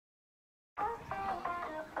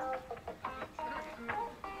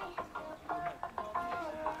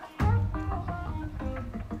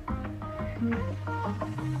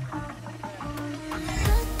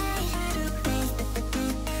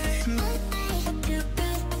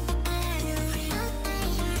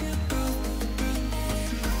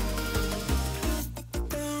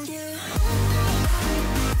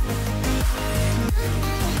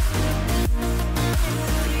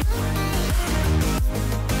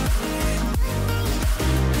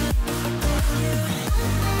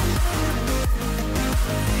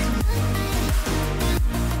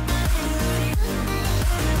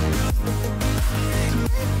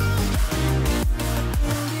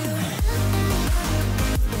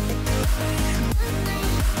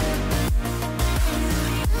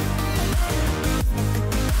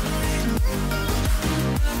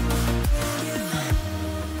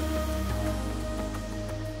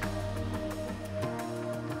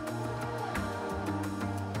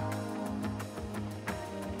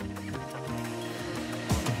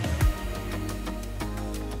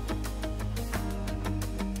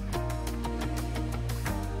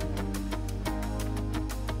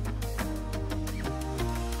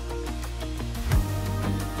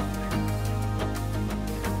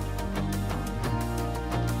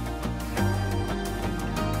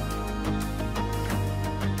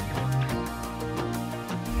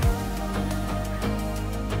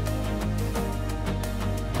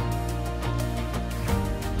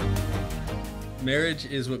Marriage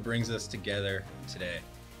is what brings us together today.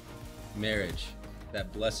 Marriage,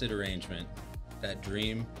 that blessed arrangement, that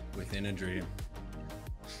dream within a dream.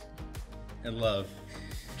 And love,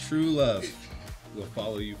 true love, will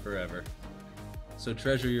follow you forever. So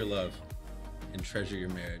treasure your love and treasure your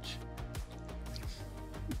marriage.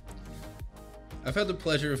 I've had the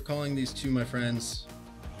pleasure of calling these two my friends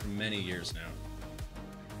for many years now.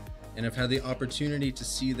 And I've had the opportunity to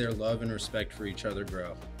see their love and respect for each other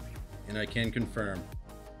grow. And I can confirm,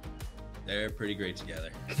 they're pretty great together.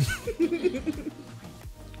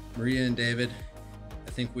 Maria and David, I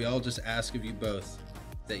think we all just ask of you both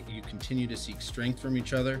that you continue to seek strength from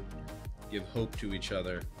each other, give hope to each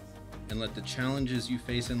other, and let the challenges you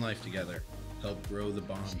face in life together help grow the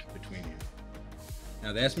bond between you.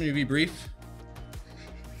 Now, they asked me to be brief,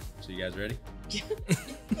 so you guys ready?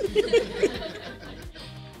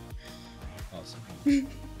 Awesome.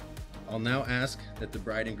 I'll now ask that the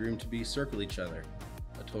bride and groom-to-be circle each other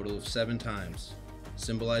a total of 7 times,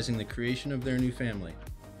 symbolizing the creation of their new family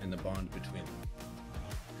and the bond between them.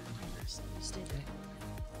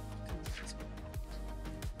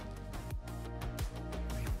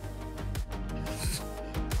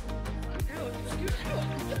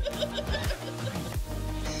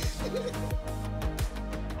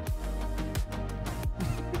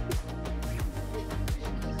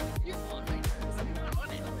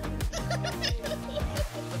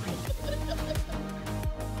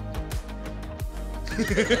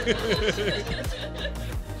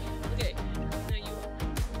 Okay, now you.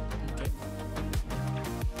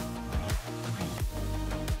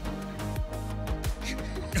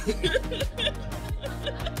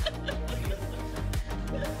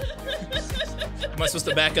 Am I supposed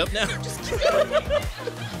to back up now? Just keep going. Alright,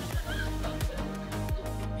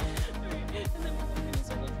 and then we're going to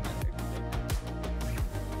circle together.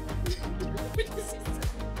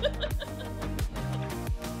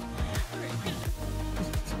 Alright, good.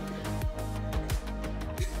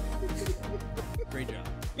 Great job.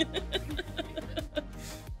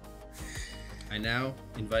 I now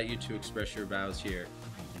invite you to express your vows here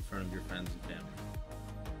in front of your friends and family.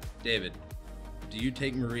 David, do you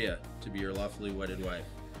take Maria to be your lawfully wedded wife?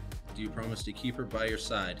 Do you promise to keep her by your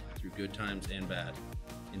side through good times and bad,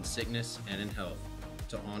 in sickness and in health,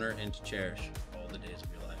 to honor and to cherish all the days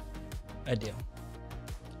of your life? I do.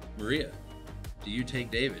 Maria, do you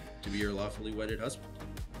take David to be your lawfully wedded husband?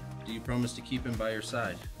 Do you promise to keep him by your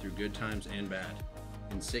side through good times and bad,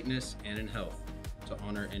 in sickness and in health, to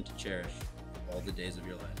honor and to cherish all the days of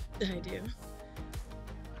your life? I do.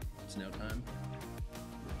 It's now time.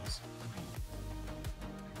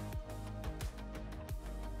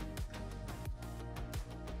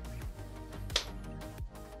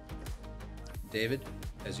 David,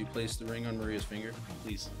 as you place the ring on Maria's finger,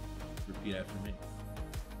 please repeat after me.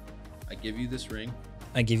 I give you this ring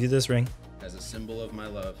I give you this ring as a symbol of my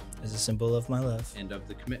love as a symbol of my love and of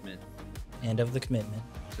the commitment and of the commitment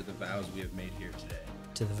to the vows we have made here today.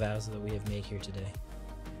 to the vows that we have made here today.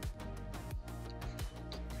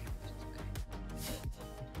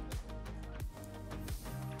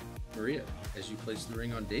 Maria, as you place the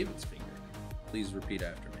ring on David's finger, please repeat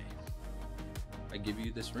after me. I give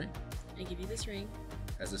you this ring I give you this ring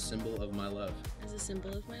as a symbol of my love as a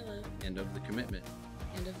symbol of my love and of the commitment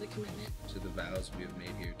and of the commitment to the vows we have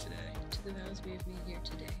made here today. to the vows we have made here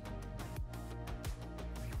today.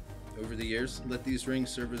 Over the years, let these rings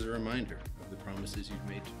serve as a reminder of the promises you've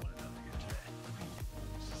made to one another here today.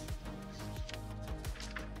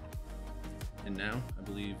 And now, I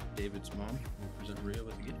believe David's mom will present Maria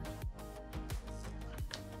with a gift.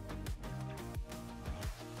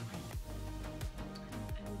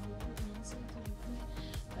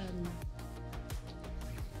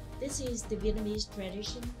 This is the Vietnamese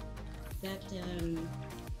tradition that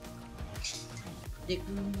the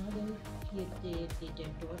groom mother give their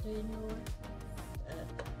daughter-in-law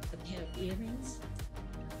a pair of earrings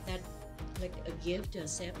that like a gift to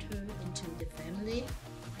accept her into the family.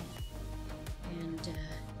 And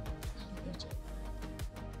let's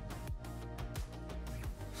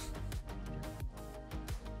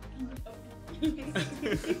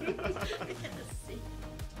see.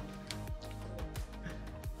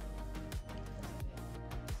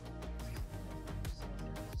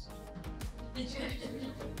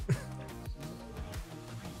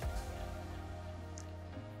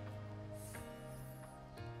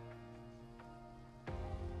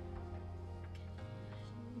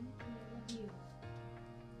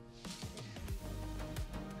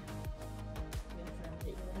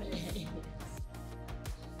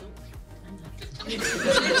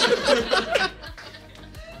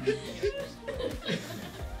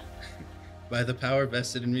 By the power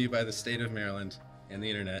vested in me by the state of Maryland and the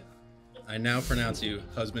internet, I now pronounce you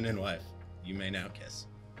husband and wife. You may now kiss.